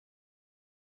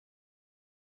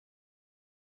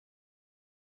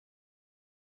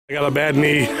I got a bad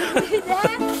knee.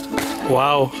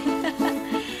 Wow.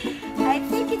 I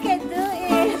think you can do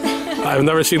it. I've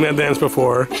never seen that dance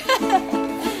before.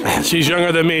 She's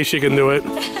younger than me, she can do it.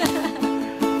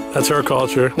 That's her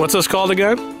culture. What's this called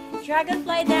again?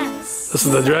 Dragonfly dance. This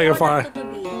is the dragonfly.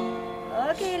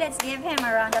 Okay, let's give him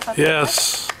a round of applause.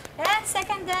 Yes. And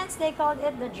second dance, they called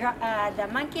it the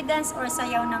monkey dance or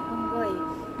sayaw ng unggoy.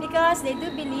 Because they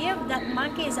do believe that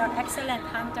monkeys are excellent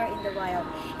hunter in the wild.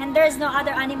 And there's no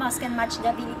other animals can match the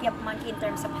ability of monkey in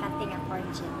terms of hunting and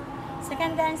foraging.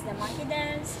 Second dance, the monkey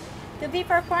dance, to be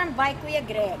performed by Kuya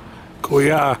Greg.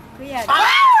 Kuya. Kuya.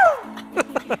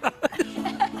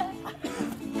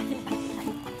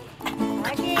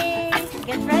 Okay,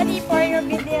 get ready for your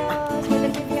videos. For the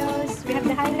videos, we have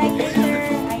the highlight later.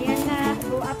 Ayan na,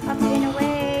 go up and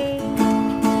away.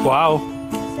 Wow.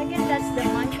 Second, that's the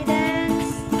monkey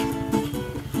dance.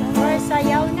 Or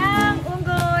sayaw ng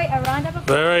unggoy. A round of applause.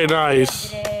 Very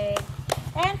nice.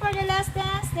 And for the last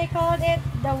dance, they called it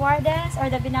the war dance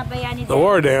or the binabayani dance. The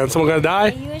war dance. Someone gonna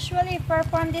die? They usually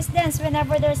perform this dance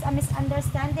whenever there's a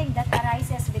misunderstanding that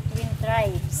arises between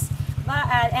tribes.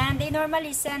 And they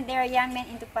normally send their young men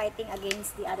into fighting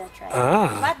against the other tribe.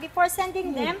 But before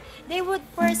sending them, they would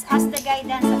first ask the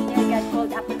guidance of their god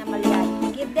called Apo na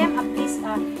Malayay. Give them a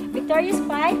victorious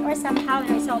fight or somehow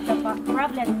resolve the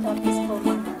problem of peaceful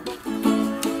manner.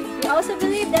 We also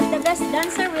believe that the best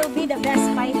dancer will be the best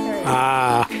fighter.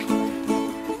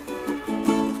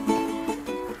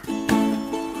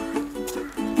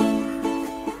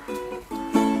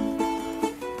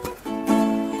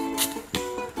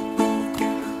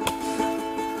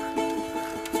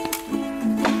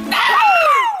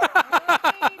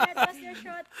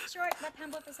 Short but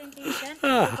humble presentation.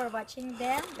 Thank you for watching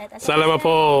them. Let us Salamat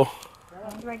po.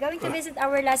 We're going to visit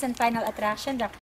our last and final attraction, the